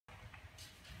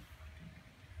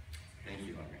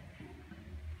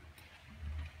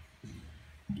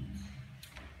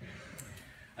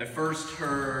I first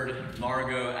heard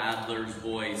Margot Adler's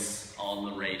voice on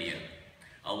the radio,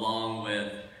 along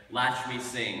with Lakshmi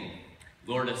Singh,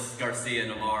 Lourdes Garcia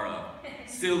Navarro,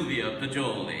 Sylvia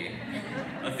Pajoli,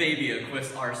 Fabia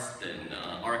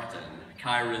Arcton,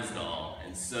 Kai Risdall,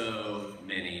 and so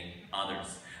many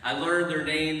others. I learned their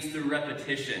names through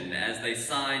repetition as they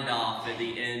signed off at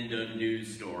the end of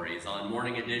news stories on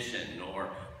Morning Edition or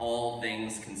All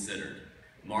Things Considered.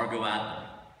 Margot Adler,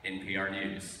 NPR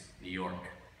News, New York.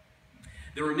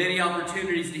 There were many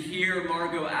opportunities to hear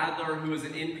Margot Adler, who was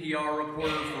an NPR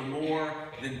reporter for more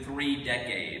than 3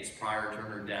 decades prior to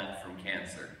her death from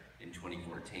cancer in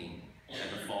 2014,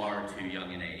 at the far too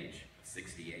young an age of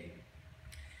 68.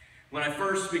 When I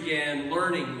first began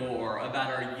learning more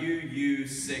about our UU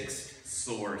Sixth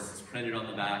Source, it's printed on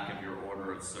the back of your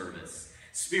order of service,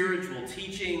 spiritual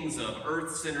teachings of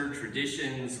earth-centered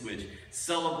traditions which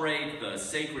celebrate the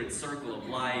sacred circle of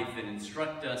life and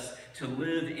instruct us to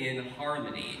live in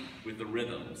harmony with the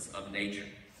rhythms of nature.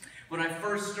 When I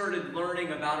first started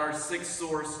learning about our Sixth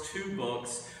Source 2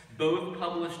 books, both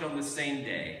published on the same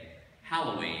day,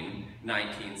 Halloween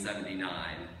 1979,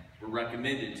 were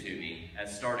recommended to me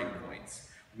as starting points.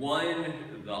 One,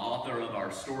 the author of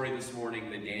our story this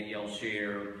morning that Danielle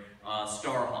shared,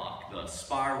 Starhawk, the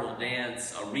spiral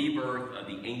dance, a rebirth of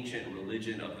the ancient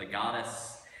religion of the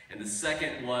goddess. And the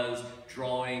second was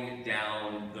Drawing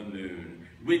Down the Moon,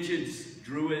 witches,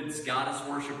 druids, goddess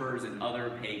worshippers, and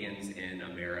other pagans in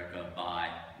America by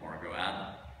Margot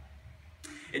Adler.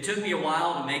 It took me a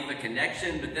while to make the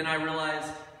connection, but then I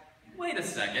realized, wait a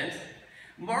second,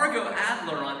 Margot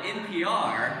Adler on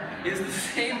NPR is the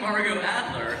same Margot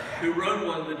Adler who wrote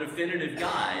one of the definitive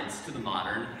guides to the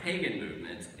modern pagan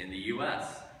movement in the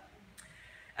U.S.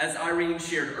 As Irene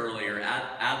shared earlier,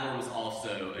 Adler was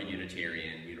also a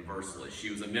Unitarian Universalist. She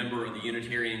was a member of the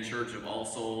Unitarian Church of All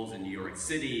Souls in New York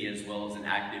City, as well as an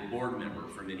active board member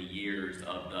for many years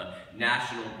of the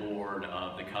National Board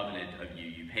of the Covenant of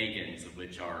UU Pagans, of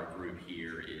which our group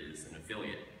here is an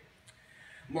affiliate.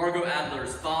 Margot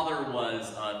Adler's father was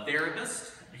a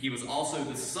therapist. He was also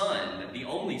the son, the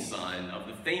only son, of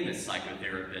the famous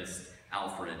psychotherapist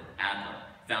Alfred Adler,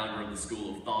 founder of the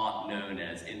school of thought known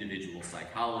as individual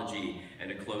psychology,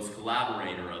 and a close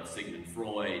collaborator of Sigmund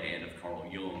Freud and of Carl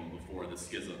Jung before the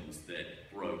schisms that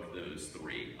broke those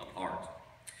three apart.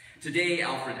 Today,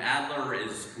 Alfred Adler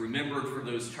is remembered for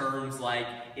those terms like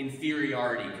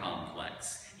inferiority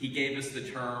complex. He gave us the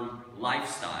term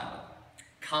lifestyle,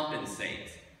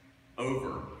 compensate,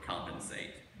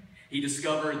 overcompensate. He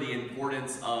discovered the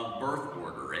importance of birth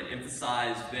order and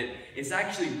emphasized that it's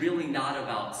actually really not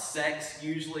about sex.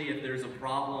 Usually, if there's a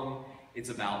problem, it's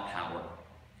about power.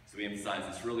 So he emphasized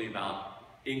it's really about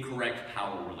incorrect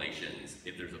power relations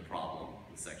if there's a problem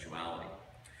with sexuality.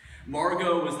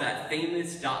 Margot was that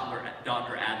famous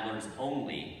Dr. Adler's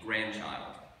only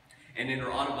grandchild. And in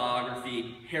her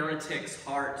autobiography, Heretic's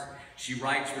Heart, she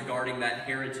writes regarding that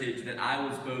heritage that I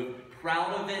was both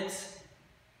proud of it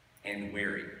and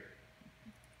wary.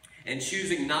 And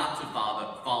choosing not to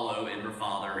follow in her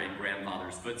father and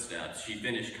grandfather's footsteps, she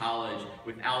finished college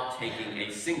without taking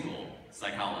a single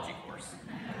psychology course.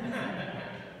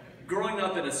 Growing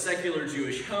up in a secular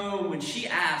Jewish home, when she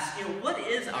asked, what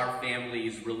is our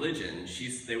family's religion?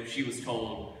 She was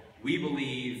told, we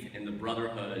believe in the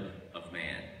brotherhood of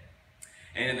man.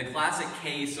 And in the classic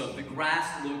case of the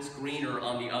grass looks greener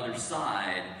on the other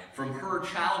side, from her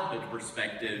childhood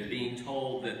perspective, being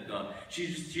told that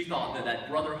she thought that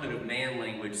brotherhood of man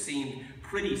language seemed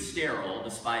pretty sterile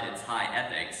despite its high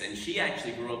ethics, and she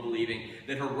actually grew up believing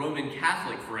that her Roman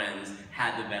Catholic friends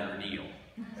had the better deal.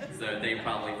 So they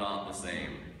probably thought the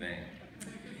same thing.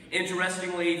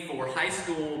 Interestingly, for high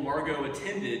school, Margot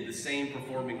attended the same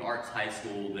performing arts high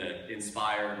school that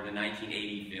inspired the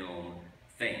 1980 film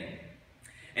Fame.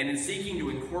 And in seeking to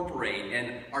incorporate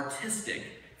an artistic,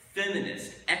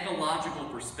 feminist, ecological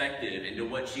perspective into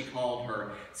what she called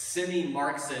her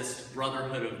semi-Marxist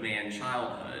brotherhood of man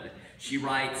childhood, she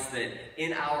writes that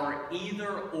in our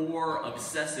either-or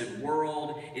obsessive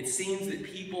world, it seems that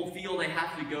people feel they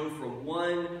have to go from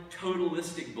one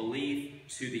totalistic belief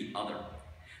to the other.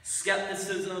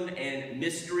 Skepticism and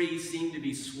mystery seem to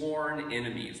be sworn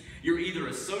enemies. You're either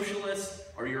a socialist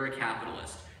or you're a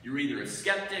capitalist. You're either a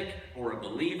skeptic or a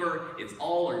believer. It's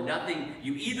all or nothing.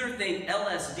 You either think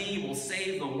LSD will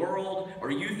save the world,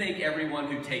 or you think everyone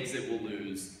who takes it will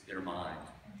lose their mind.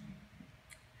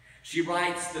 She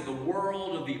writes that the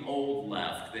world of the old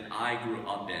left that I grew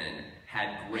up in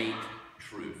had great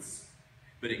truths,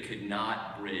 but it could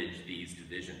not bridge these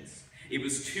divisions. It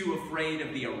was too afraid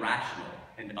of the irrational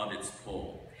and of its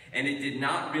pull, and it did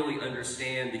not really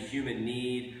understand the human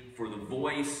need for the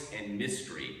voice and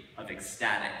mystery of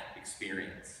ecstatic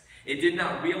experience. It did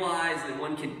not realize that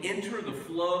one can enter the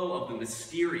flow of the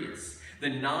mysterious, the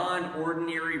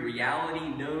non-ordinary reality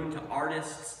known to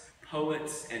artists,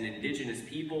 poets, and indigenous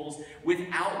peoples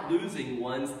without losing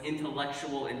one's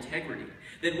intellectual integrity.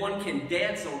 That one can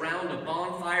dance around a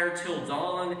bonfire till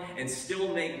dawn and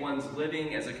still make one's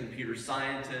living as a computer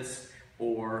scientist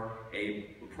or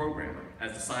a programmer,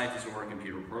 as a scientist or a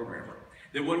computer programmer.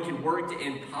 That one can work to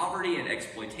end poverty and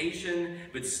exploitation,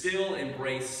 but still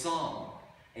embrace song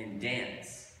and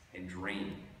dance and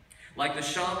dream. Like the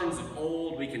shamans of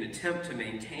old, we can attempt to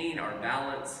maintain our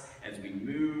balance as we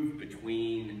move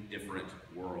between different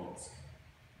worlds.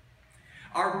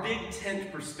 Our big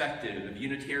tent perspective of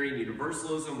Unitarian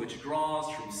Universalism, which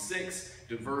draws from 6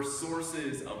 diverse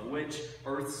sources, of which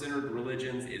earth-centered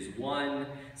religions is one,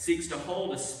 seeks to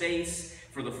hold a space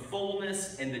for the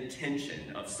fullness and the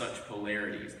tension of such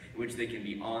polarities in which they can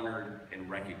be honored and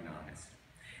recognized.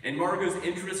 And Margot's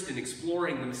interest in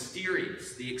exploring the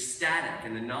mysterious, the ecstatic,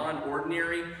 and the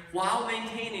non-ordinary, while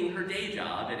maintaining her day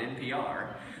job at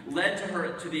NPR, led to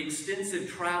her to the extensive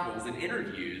travels and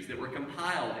interviews that were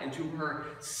compiled into her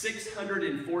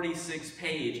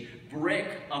 646-page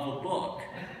brick of a book,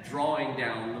 Drawing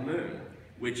Down the Moon,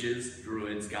 which is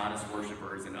Druids, goddess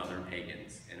worshippers, and other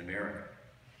pagans in America.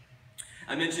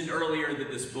 I mentioned earlier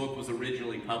that this book was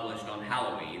originally published on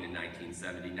Halloween in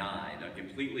 1979. A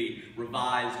completely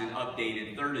revised and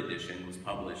updated 3rd edition was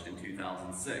published in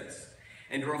 2006.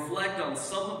 And to reflect on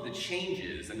some of the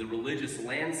changes in the religious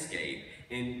landscape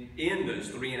in those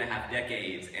 3.5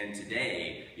 decades and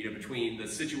today, between the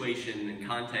situation and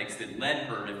context that led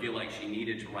her to feel like she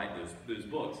needed to write those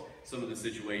books, some of the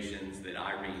situations that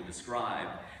Irene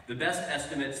described, the best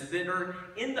estimates that are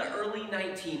in the early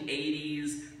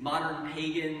 1980s, modern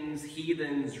pagans,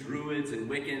 heathens, druids, and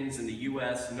Wiccans in the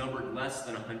U.S. numbered less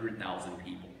than 100,000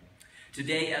 people.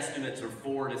 Today, estimates are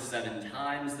 4 to 7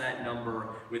 times that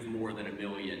number, with more than 1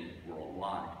 million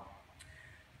worldwide.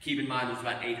 Keep in mind, there's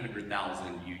about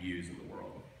 800,000 UUs in the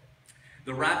world.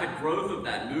 The rapid growth of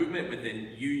that movement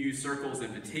within UU circles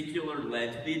in particular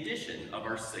led to the addition of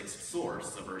our 6th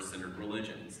source of Earth-centered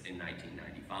religions in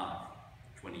 1995,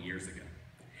 20 years ago.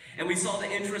 And we saw the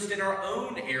interest in our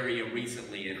own area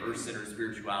recently in Earth-centered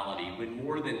spirituality when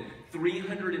more than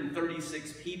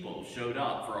 336 people showed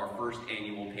up for our first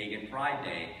annual Pagan Pride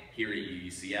Day here at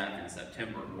UUCF in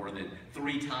September, more than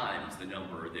 3 times the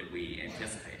number that we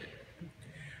anticipated.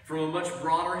 From a much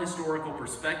broader historical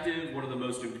perspective, one of the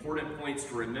most important points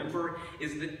to remember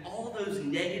is that all those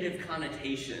negative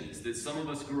connotations that some of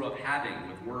us grew up having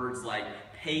with words like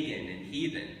pagan and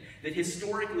heathen, that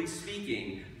historically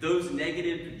speaking, those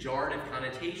negative pejorative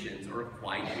connotations are of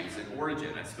quite recent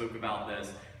origin. I spoke about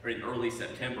this in early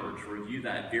September to review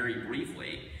that very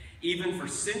briefly. Even for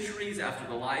centuries after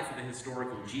the life of the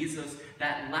historical Jesus,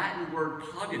 that Latin word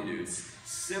paganus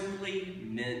simply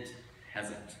meant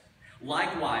peasant.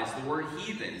 Likewise, the word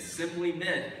heathen simply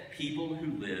meant people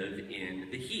who live in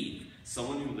the heath,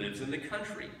 someone who lives in the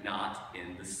country, not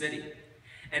in the city.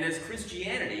 And as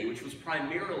Christianity, which was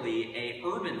primarily an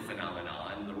urban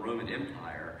phenomenon in the Roman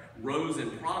Empire, rose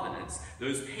in prominence,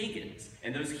 those pagans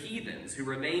and those heathens who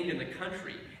remained in the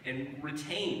country and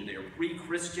retained their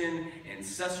pre-Christian,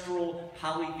 ancestral,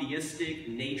 polytheistic,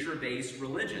 nature-based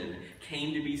religion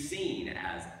came to be seen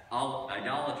as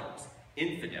idolaters,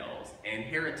 infidels, and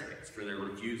heretics for their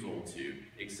refusal to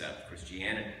accept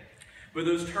Christianity. But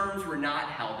those terms were not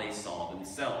how they saw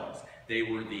themselves. They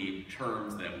were the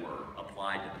terms that were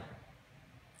applied to them.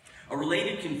 A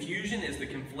related confusion is the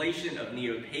conflation of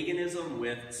neo-paganism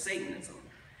with Satanism.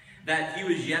 That view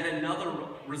is yet another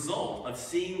result of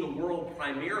seeing the world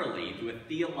primarily through a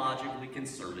theologically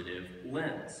conservative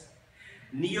lens.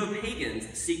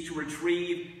 Neo-pagans seek to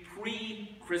retrieve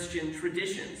pre-Christian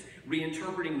traditions,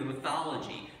 reinterpreting the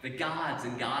mythology, the gods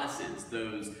and goddesses,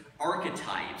 those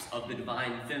archetypes of the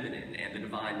divine feminine and the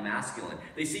divine masculine.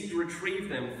 They seek to retrieve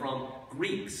them from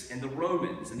Greeks and the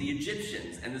Romans and the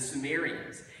Egyptians and the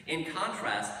Sumerians. In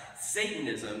contrast,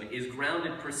 Satanism is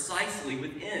grounded precisely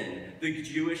within the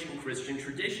Jewish and Christian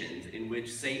traditions in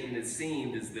which Satan is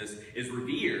seen as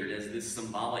revered as this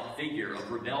symbolic figure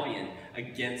of rebellion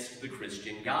against the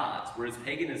Christian gods. Whereas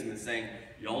paganism is saying,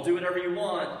 y'all do whatever you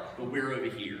want, but we're over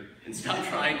here, and stop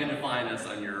trying to define us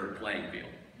on your playing field.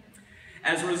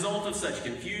 As a result of such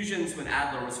confusions, when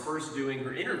Adler was first doing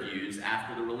her interviews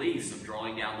after the release of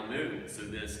Drawing Down the Moon, so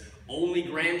this only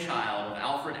grandchild of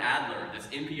Alfred Adler, this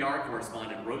NPR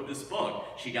correspondent, wrote this book,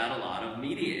 she got a lot of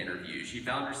media interviews. She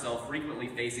found herself frequently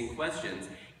facing questions,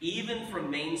 even from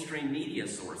mainstream media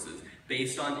sources,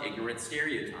 based on ignorant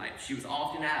stereotypes. She was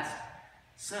often asked,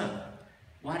 so,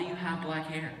 "Why do you have black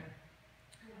hair?"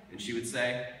 And she would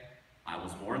say, "I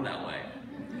was born that way."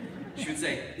 She would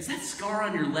say, "Is that scar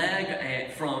on your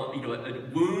leg from, a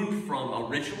wound from a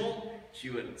ritual?" She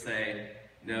would say,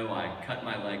 "No, I cut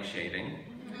my leg shaving."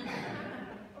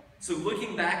 So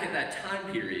looking back at that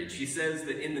time period, she says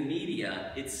that in the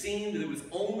media, it seemed that it was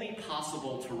only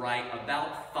possible to write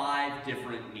about 5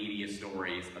 different media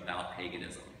stories about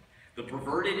paganism. The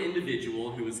perverted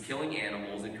individual who was killing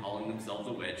animals and calling themselves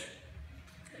a witch,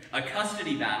 a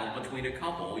custody battle between a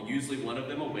couple, usually one of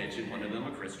them a witch and one of them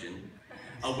a Christian,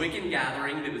 a Wiccan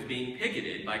gathering that was being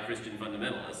picketed by Christian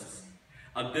fundamentalists,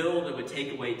 a bill that would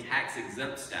take away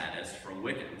tax-exempt status from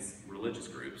Wiccans, religious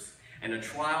groups, and a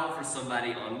trial for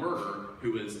somebody on murder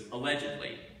who was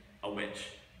allegedly a witch.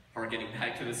 Harkening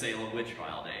back to the Salem witch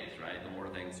trial days, right? The more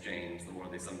things change, the more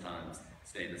they sometimes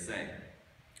stay the same.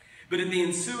 But in the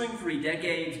ensuing 3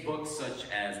 decades, books such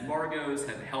as Margot's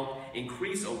have helped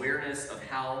increase awareness of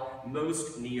how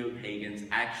most neo-pagans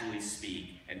actually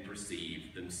speak and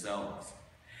perceive themselves.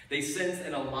 They sense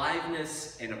an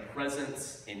aliveness and a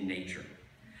presence in nature.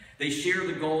 They share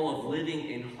the goal of living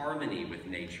in harmony with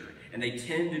nature, and they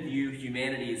tend to view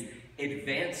humanity's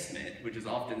advancement, which is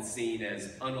often seen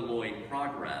as unalloyed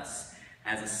progress,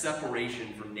 as a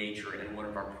separation from nature and one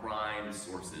of our prime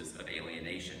sources of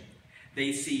alienation.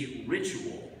 They see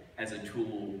ritual as a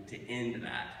tool to end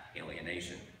that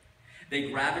alienation. They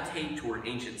gravitate toward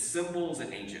ancient symbols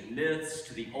and ancient myths,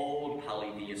 to the old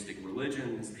polytheistic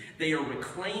religions. They are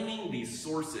reclaiming these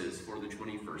sources for the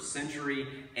 21st century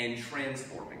and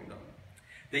transforming them.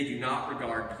 They do not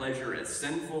regard pleasure as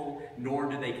sinful, nor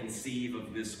do they conceive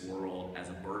of this world as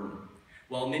a burden.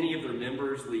 While many of their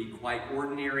members lead quite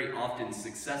ordinary, often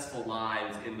successful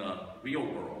lives in the real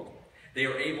world, they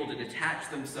are able to detach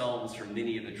themselves from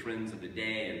many of the trends of the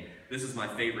day, and this is my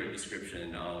favorite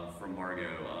description from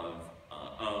Margot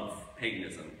of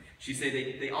paganism. She said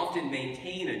they often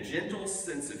maintain a gentle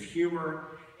sense of humor,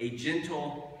 a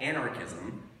gentle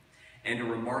anarchism, and a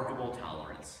remarkable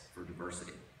tolerance for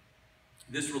diversity.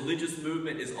 This religious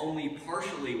movement is only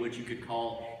partially what you could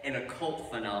call an occult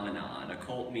phenomenon,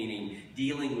 occult meaning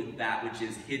dealing with that which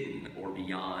is hidden or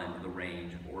beyond the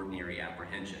range of ordinary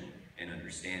apprehension and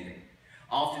understanding.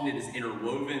 Often it is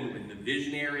interwoven with the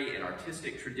visionary and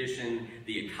artistic tradition,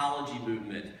 the ecology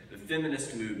movement, the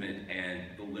feminist movement, and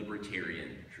the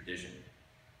libertarian tradition.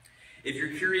 If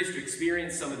you're curious to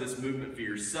experience some of this movement for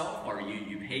yourself, our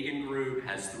UU Pagan group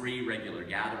has 3 regular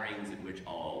gatherings at which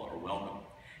all are welcome.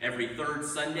 Every 3rd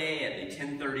Sunday at the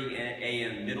 10:30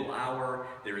 a.m. middle hour,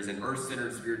 there is an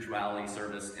Earth-centered spirituality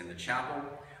service in the chapel.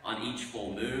 On each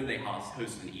full moon, they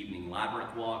host an evening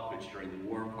labyrinth walk, which during the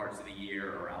warm parts of the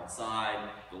year are outside.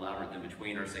 The labyrinth in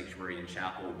between our sanctuary and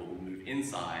chapel, but we'll move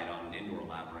inside on an indoor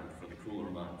labyrinth for the cooler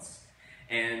months.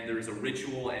 And there's a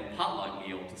ritual and potluck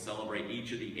meal to celebrate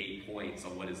each of the 8 points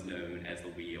on what is known as the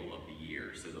Wheel of the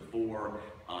Year. So the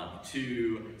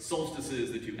 2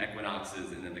 solstices, the 2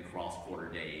 equinoxes, and then the cross-quarter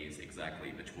days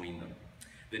exactly between them.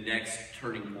 The next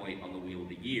turning point on the Wheel of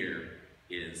the Year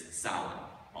is Samhain,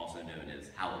 also known as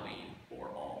Halloween or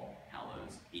All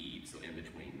Hallows Eve, so in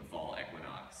between the fall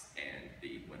equinox and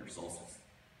the winter solstice.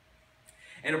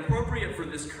 And appropriate for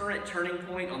this current turning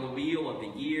point on the Wheel of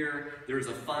the Year, there is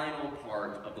a final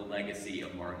part of the legacy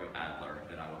of Margot Adler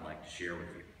that I would like to share with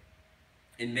you.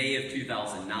 In May of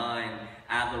 2009,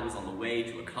 Adler was on the way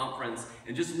to a conference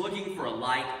and just looking for a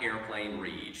light airplane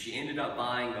read. She ended up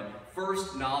buying the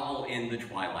first novel in the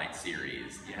Twilight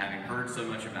series, having heard so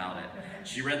much about it.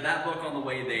 She read that book on the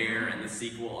way there and the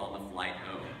sequel on the flight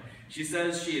home. She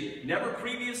says she had never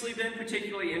previously been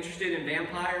particularly interested in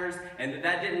vampires, and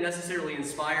that didn't necessarily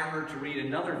inspire her to read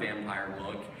another vampire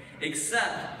book,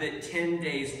 except that 10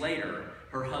 days later,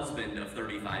 her husband of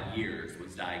 35 years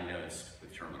was diagnosed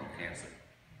with terminal cancer.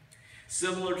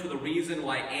 Similar to the reason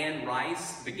why Anne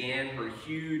Rice began her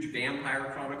huge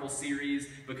Vampire Chronicle series,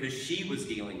 because she was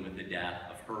dealing with the death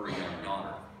of her young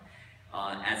daughter.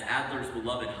 As Adler's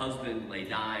beloved husband lay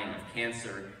dying of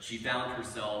cancer, she found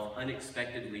herself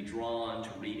unexpectedly drawn to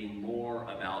reading more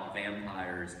about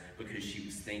vampires because she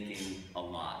was thinking a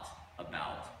lot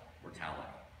about mortality.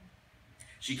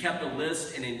 She kept a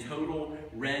list and in total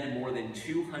read more than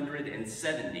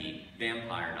 270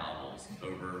 vampire novels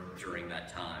during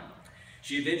that time.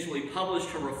 She eventually published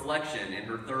her reflection in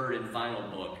her 3rd and final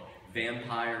book,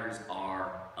 Vampires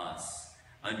Are Us,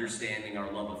 Understanding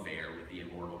Our Love Affair with the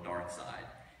Immortal Dark Side,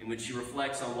 in which she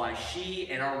reflects on why she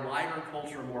and our wider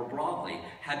culture more broadly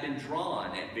have been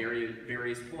drawn at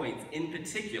various points, in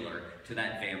particular to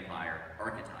that vampire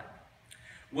archetype.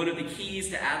 One of the keys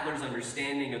to Adler's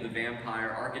understanding of the vampire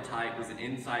archetype was an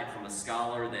insight from a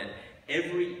scholar that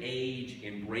every age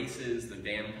embraces the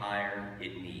vampire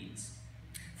it needs.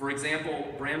 For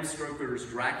example, Bram Stoker's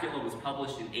Dracula was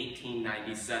published in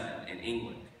 1897 in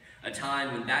England, a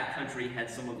time when that country had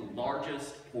some of the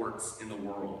largest ports in the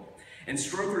world. And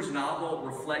Stoker's novel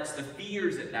reflects the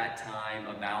fears at that time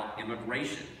about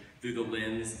immigration through the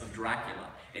lens of Dracula,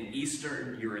 an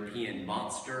Eastern European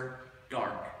monster,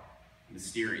 dark,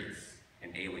 mysterious,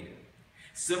 and alien.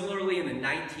 Similarly, in the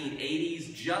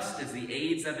 1980s, just as the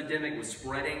AIDS epidemic was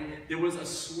spreading, there was a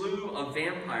slew of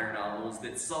vampire novels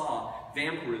that saw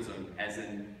vampirism as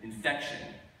an infection,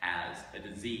 as a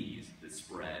disease that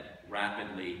spread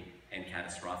rapidly and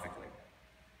catastrophically.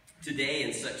 Today,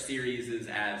 in such series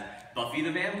as Buffy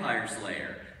the Vampire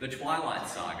Slayer, The Twilight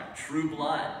Saga, True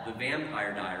Blood, The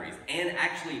Vampire Diaries, and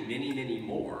actually many, many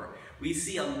more, we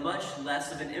see a much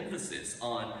less of an emphasis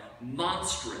on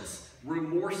monstrous,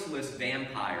 remorseless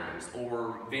vampires,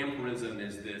 or vampirism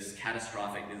as this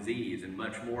catastrophic disease, and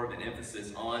much more of an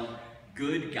emphasis on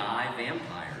good guy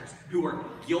vampires who are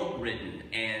guilt-ridden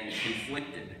and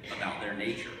conflicted about their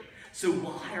nature. So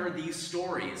why are these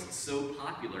stories so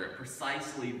popular at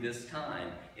precisely this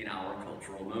time in our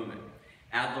cultural moment?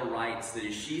 Adler writes that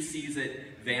as she sees it,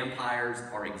 vampires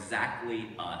are exactly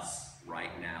us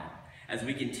right now. As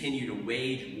we continue to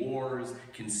wage wars,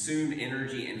 consume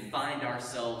energy, and find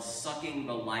ourselves sucking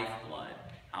the lifeblood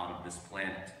out of this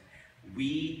planet.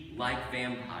 We, like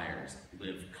vampires,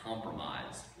 live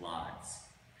compromised lives.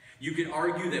 You could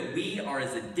argue that we are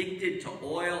as addicted to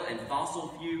oil and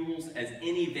fossil fuels as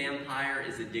any vampire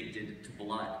is addicted to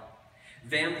blood.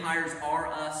 Vampires are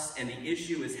us, and the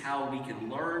issue is how we can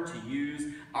learn to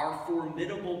use our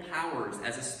formidable powers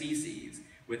as a species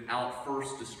without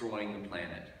first destroying the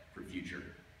planet for future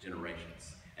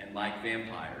generations. And like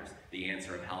vampires, the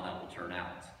answer of how that will turn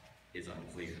out is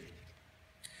unclear.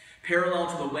 Parallel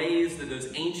to the ways that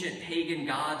those ancient pagan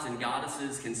gods and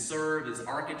goddesses can serve as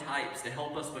archetypes to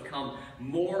help us become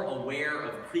more aware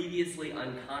of previously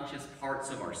unconscious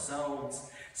parts of ourselves,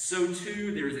 so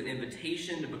too there is an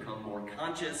invitation to become more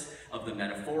conscious of the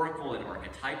metaphorical and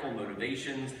archetypal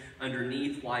motivations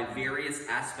underneath why various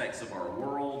aspects of our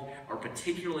world are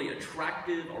particularly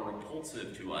attractive or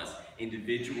repulsive to us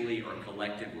individually or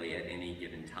collectively at any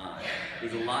given time.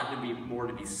 There's a lot more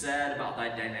to be said about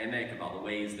that dynamic, about the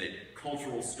ways that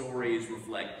cultural stories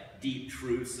reflect deep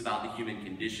truths about the human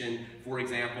condition. For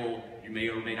example, you may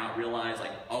or may not realize,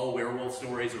 like, all werewolf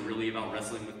stories are really about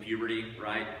wrestling with puberty,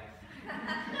 right?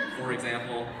 For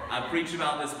example, I've preached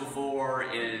about this before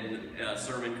in a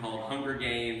sermon called Hunger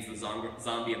Games, the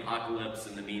Zombie Apocalypse,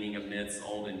 and the Meaning of Myths,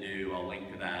 Old and New. I'll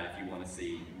link to that if you want to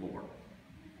see more.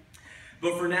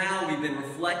 But for now, we've been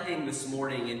reflecting this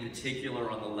morning in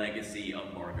particular on the legacy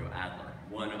of Margot Adler,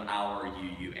 one of our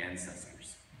UU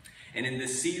ancestors. And in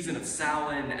this season of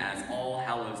Samhain, as All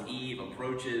Hallows Eve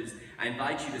approaches, I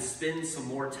invite you to spend some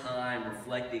more time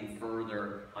reflecting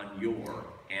further on your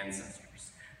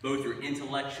ancestors, both your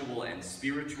intellectual and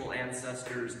spiritual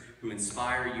ancestors who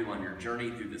inspire you on your journey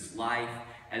through this life,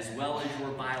 as well as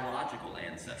your biological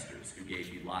ancestors who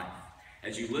gave you life.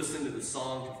 As you listen to the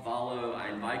song to follow, I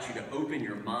invite you to open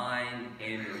your mind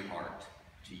and your heart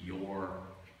to your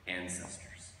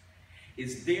ancestors.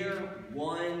 Is there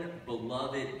one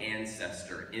beloved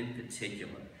ancestor in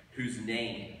particular whose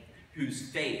name, whose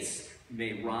face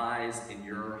may rise in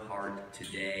your heart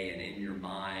today and in your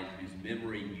mind, whose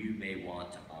memory you may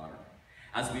want to honor?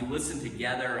 As we listen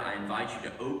together, I invite you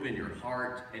to open your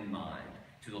heart and mind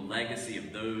to the legacy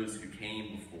of those who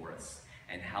came before us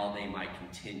and how they might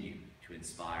continue to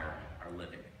inspire our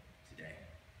living.